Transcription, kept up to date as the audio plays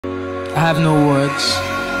I have no words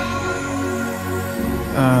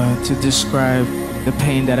to describe the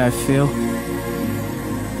pain that I feel.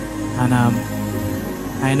 And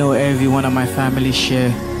I know every one of my family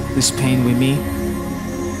share this pain with me.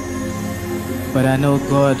 But I know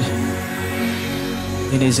God,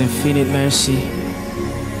 in His infinite mercy,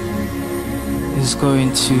 is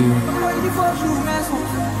going to...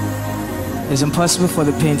 It's impossible for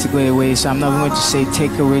the pain to go away, so I'm not going to say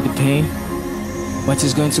take away the pain, but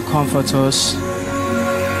He's going to comfort us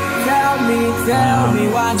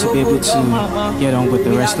to be able to get on with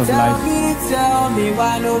the rest of life. Tell me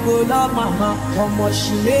why no go love mama? How much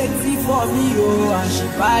she make tea for me, oh, and she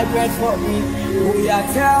buy bread for me. Oh yeah,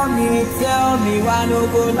 tell me why no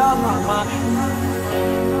go love mama?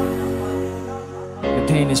 The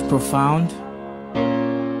pain is profound.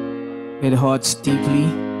 It hurts deeply.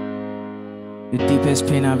 The deepest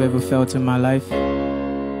pain I've ever felt in my life.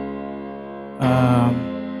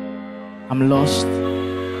 I'm lost,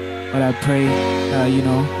 but I pray,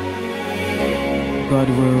 God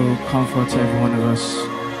will comfort every one of us.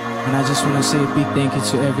 And I just want to say a big thank you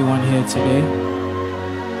to everyone here today.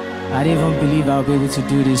 I didn't even believe I'll be able to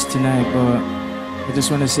do this tonight, but I just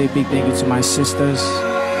want to say a big thank you to my sisters,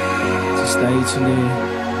 Sister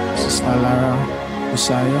Itunde, Sister Lara,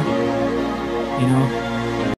 Usaya,